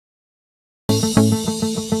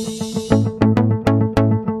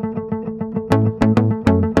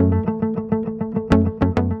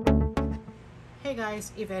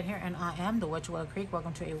guys, Yvette here, and I am the Witch Willow Creek.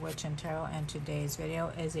 Welcome to A Witch and Tarot, and today's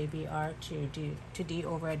video is a BR to D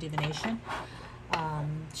over a divination.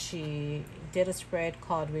 She did a spread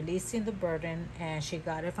called Releasing the Burden, and she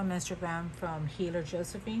got it from Instagram from healer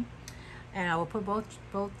Josephine, and I will put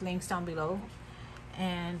both links down below.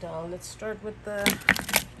 And let's start with the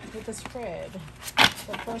spread.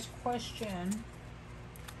 The first question.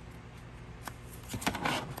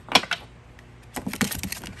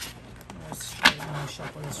 I'm going to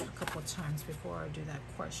shuffle this a couple of times before I do that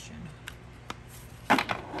question.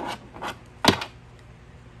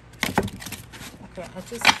 Okay,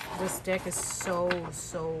 this deck is so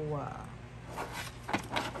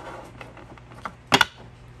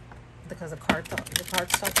because the card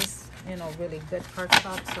stock is, really good card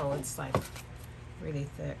stock, so it's like really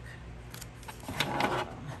thick.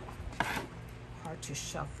 Hard to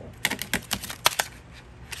shuffle.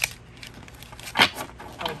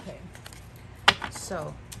 Okay.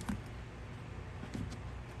 So,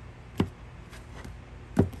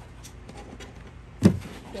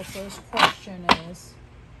 the first question is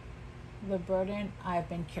the burden I've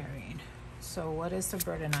been carrying. So what is the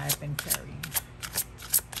burden I've been carrying?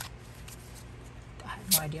 I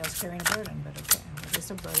had no idea I was carrying a burden, but okay. What is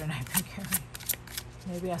the burden I've been carrying?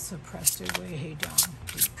 Maybe I suppressed it way down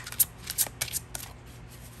deep.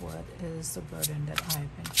 What is the burden that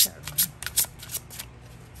I've been carrying?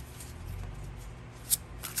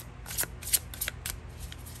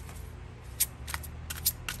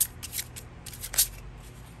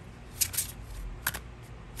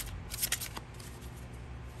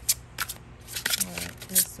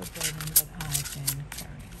 Is the burden that I've been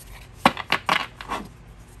carrying?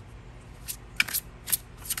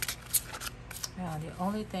 Now, the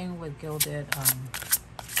only thing with gilded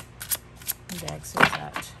decks is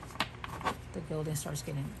that the gilding starts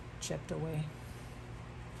getting chipped away.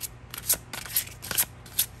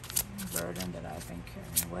 Burden that I've been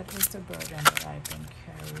carrying. What is the burden that I've been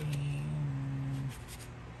carrying?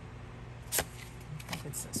 I think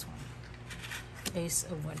it's this one. Ace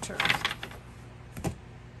of Winter.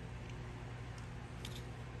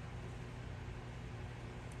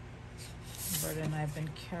 Burden I've been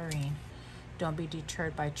carrying. Don't be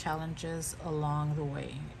deterred by challenges along the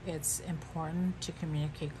way. It's important to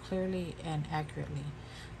communicate clearly and accurately.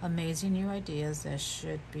 Amazing new ideas that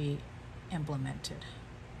should be implemented.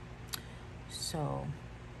 So,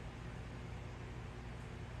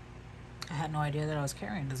 I had no idea that I was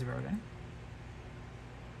carrying this burden.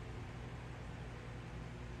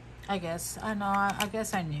 I guess I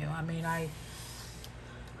knew. I mean, I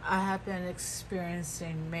have been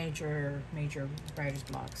experiencing major writer's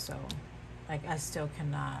block, so like I still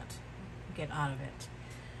cannot get out of it.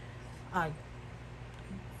 I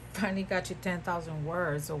finally got to 10,000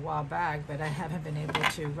 words a while back, but I haven't been able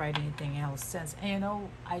to write anything else since. And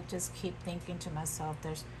I just keep thinking to myself,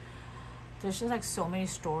 there's just like so many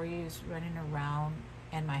stories running around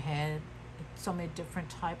in my head, so many different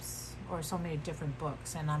types or so many different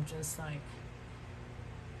books, and I'm just like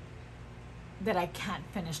that I can't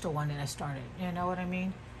finish the one that I started. You know what I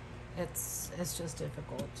mean? It's just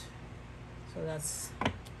difficult. So that's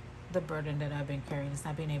the burden that I've been carrying, is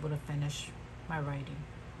not being able to finish my writing.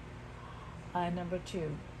 Number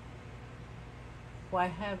 2. Why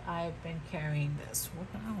have I been carrying this?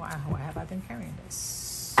 Why have I been carrying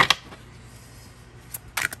this?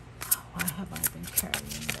 Why have I been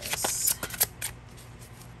carrying this?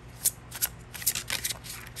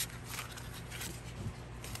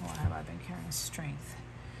 Why have I been carrying strength?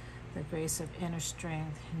 The grace of inner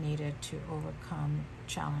strength needed to overcome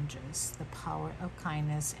challenges. The power of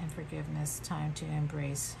kindness and forgiveness. Time to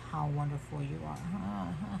embrace how wonderful you are.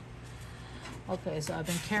 Okay, so I've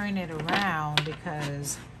been carrying it around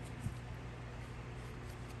because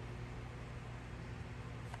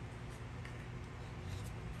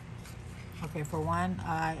okay, for one,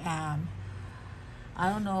 I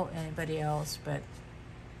don't know anybody else, but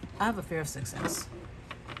I have a fear of success.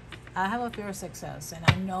 I have a fear of success, and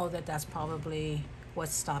I know that that's probably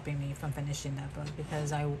what's stopping me from finishing that book,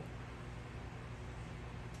 because I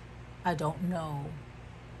don't know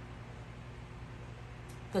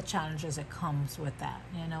the challenges that comes with that.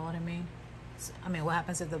 You know what I mean? I mean, what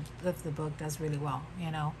happens if the book does really well?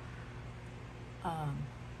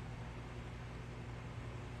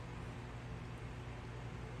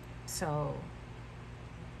 So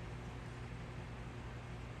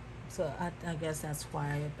I guess that's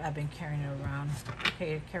why I've been carrying it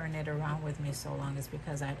around with me so long, is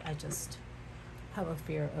because I just have a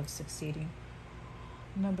fear of succeeding.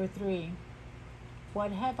 Number 3,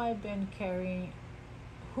 what have I been carrying?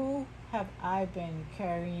 Who have I been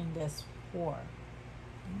carrying this for?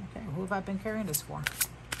 Okay, who have I been carrying this for?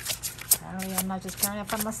 Apparently I'm not just carrying it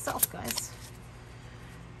for myself, guys.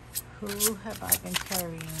 Who have I been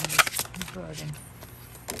carrying this burden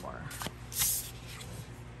for?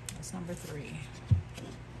 That's number 3.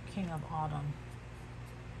 King of Autumn.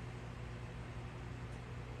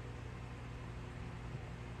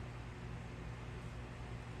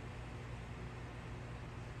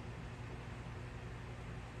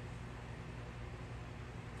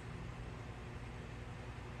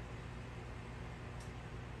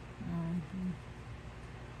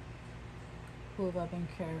 Who have I been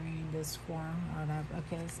carrying this for?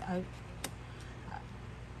 Okay, so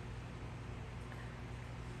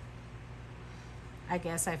I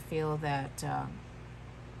guess I feel that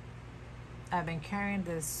I've been carrying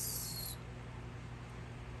this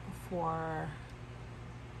for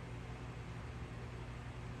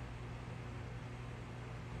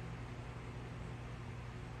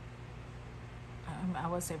I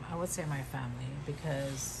would say my family,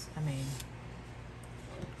 because I mean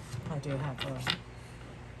I do have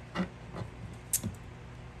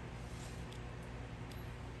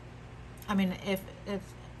I mean, if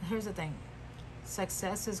here's the thing,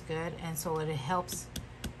 success is good, and so it helps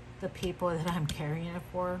the people that I'm carrying it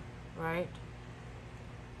for, right?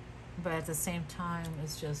 But at the same time,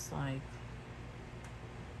 it's just like,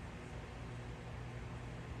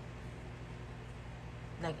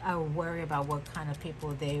 I worry about what kind of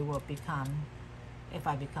people they will become if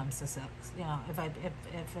I become success. You know, if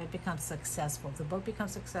it becomes successful, if the book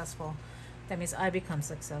becomes successful, that means I become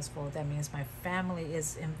successful. That means my family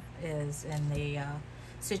is in the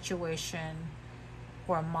situation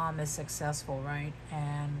where mom is successful, right?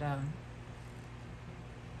 And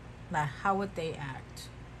like, how would they act?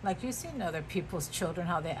 Like, you've seen other people's children,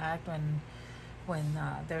 how they act when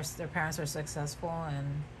their parents are successful,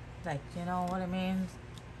 and like, you know what I mean?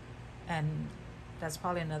 And that's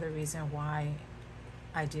probably another reason why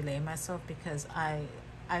I delay myself, because I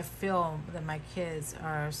feel that my kids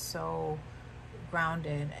are so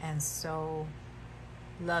grounded and so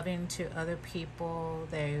loving to other people.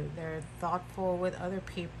 They're thoughtful with other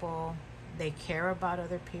people. They care about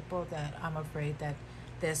other people, that I'm afraid that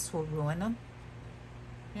this will ruin them,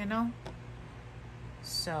 you know?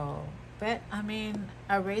 So, but I mean,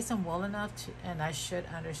 I raised them well enough to, and I should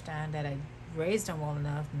understand that I raised them well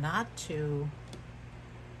enough not to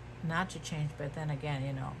change. But then again,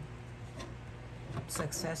 you know,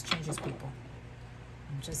 success changes people.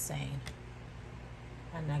 I'm just saying.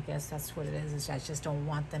 And I guess that's what it is I just don't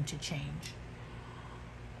want them to change.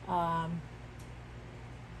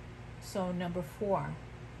 So number 4,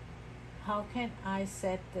 how can I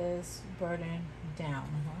set this burden down?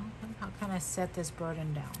 How can I set this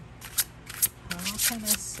burden down? How can I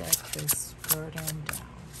set this burden down?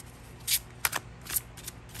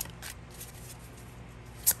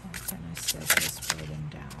 How can I set this burden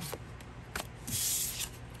down? This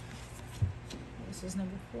is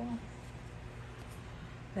number 4.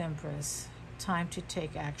 The Empress. Time to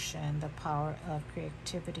take action. The power of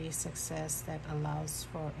creativity, success that allows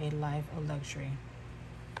for a life of luxury.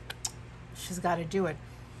 She's got to do it.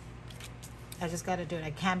 I just got to do it.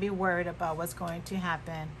 I can't be worried about what's going to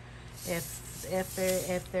happen, if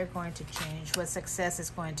they're going to change, what success is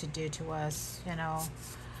going to do to us. You know,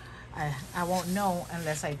 I won't know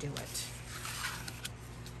unless I do it.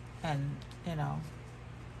 And you know,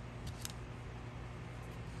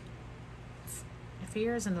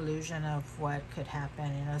 fear is an illusion of what could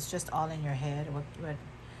happen. You know, it's just all in your head. What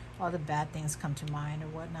all the bad things come to mind or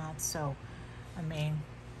whatnot. So, I mean,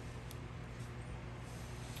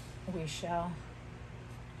 we shall.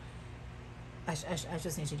 I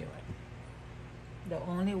just need to do it. The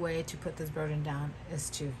only way to put this burden down is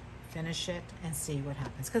to finish it and see what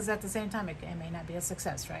happens. Because at the same time, it may not be a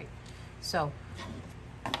success, right? So,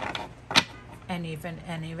 and even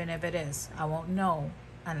if it is, I won't know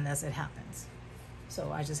unless it happens.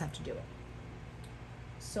 So I just have to do it.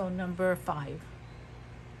 So number 5.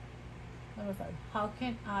 How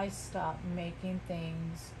can I stop making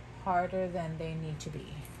things harder than they need to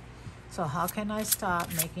be? So how can I stop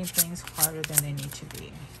making things harder than they need to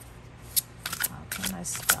be? How can I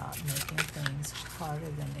stop making things harder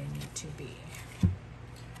than they need to be?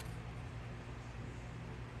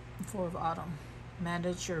 4 of Autumn.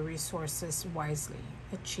 Manage your resources wisely.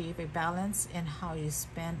 Achieve a balance in how you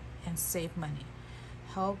spend and save money.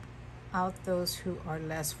 Help out those who are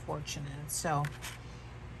less fortunate. So,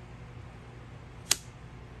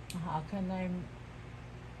 how can I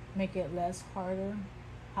make it less harder?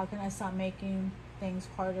 How can I stop making things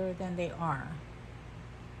harder than they are?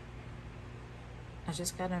 I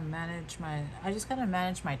just gotta manage my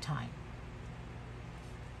time.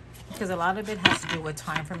 because a lot of it has to do with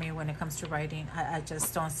time for me when it comes to writing. I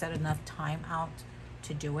just don't set enough time out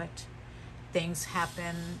to do it. Things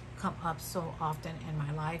come up so often in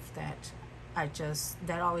my life that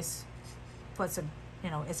that always puts a,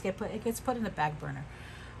 it gets put in the back burner.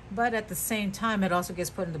 But at the same time, it also gets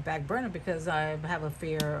put in the back burner because I have a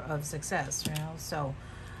fear of success, So,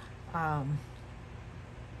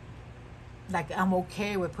 like, I'm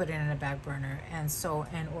okay with putting it in the back burner. And so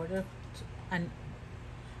in order to,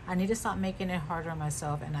 I need to stop making it harder on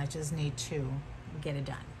myself, and I just need to get it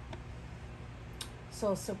done.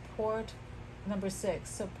 So support, number 6,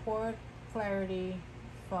 support, clarity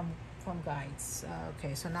from guides.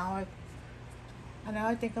 Okay, so now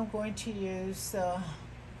I think I'm going to use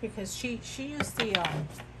because she used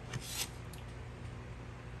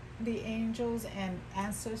the angels and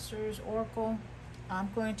ancestors oracle. I'm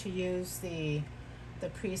going to use the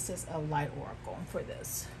priestess of light oracle for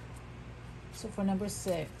this. So for number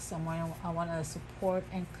 6, I want to support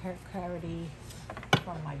and clarity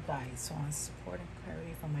from my guides. So I want support and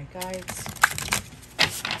clarity from my guides.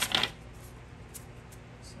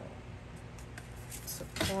 So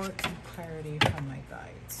support and clarity from my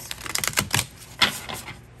guides.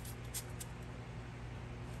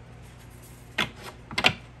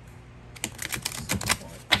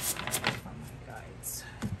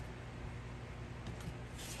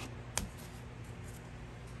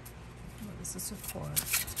 The support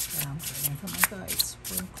that I'm getting from my guides.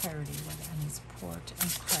 Bring clarity when I need support and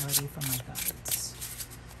clarity from my guides.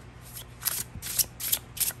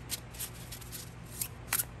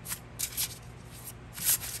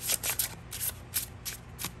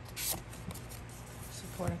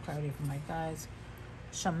 Support and clarity from my guides.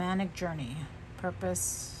 Shamanic journey,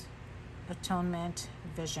 purpose, atonement,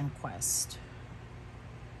 vision quest.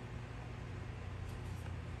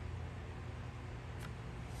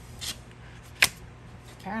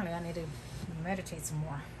 Apparently, I need to meditate some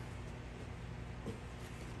more.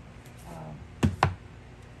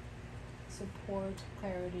 Support,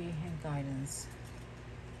 clarity, and guidance.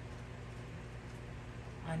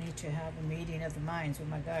 I need to have a meeting of the minds with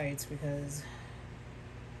my guides because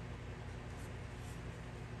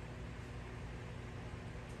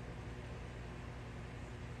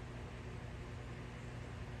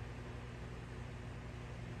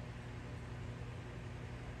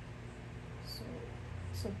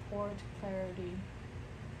support, clarity,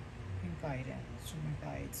 and guidance from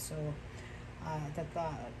my guides. So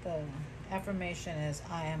the affirmation is,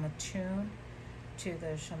 I am attuned to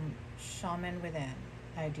the shaman within.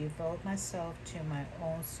 I devote myself to my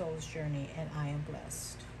own soul's journey, and I am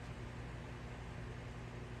blessed.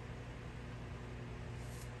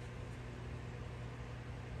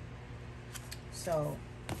 So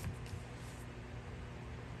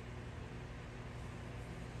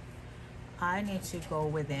I need to go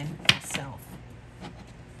within myself.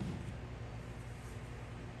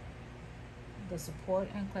 The support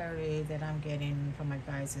and clarity that I'm getting from my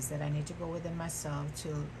guides is that I need to go within myself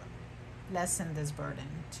to lessen this burden,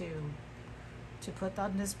 to put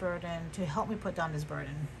down this burden, to help me put down this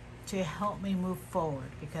burden, to help me move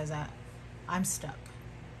forward, because I'm stuck.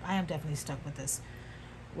 I am definitely stuck with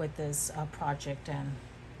this project, and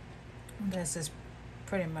this is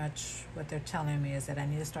pretty much what they're telling me, is that I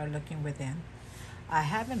need to start looking within. I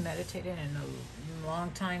haven't meditated in a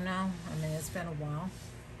long time now. I mean, it's been a while.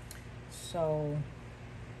 So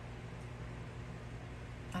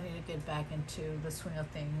I need to get back into the swing of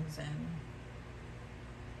things, and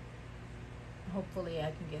hopefully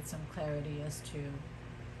I can get some clarity as to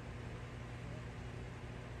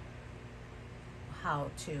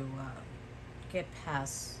how to get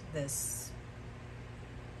past this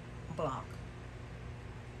block.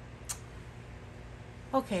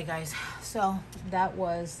 Okay, guys, so that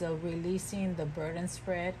was the releasing the burden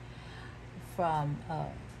spread from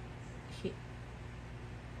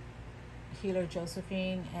healer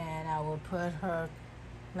Josephine, and I will put her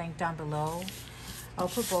link down below. I'll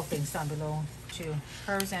put both links down below, to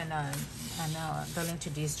hers and the link to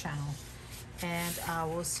Dee's channel. And I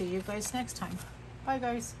will see you guys next time. Bye,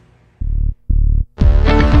 guys.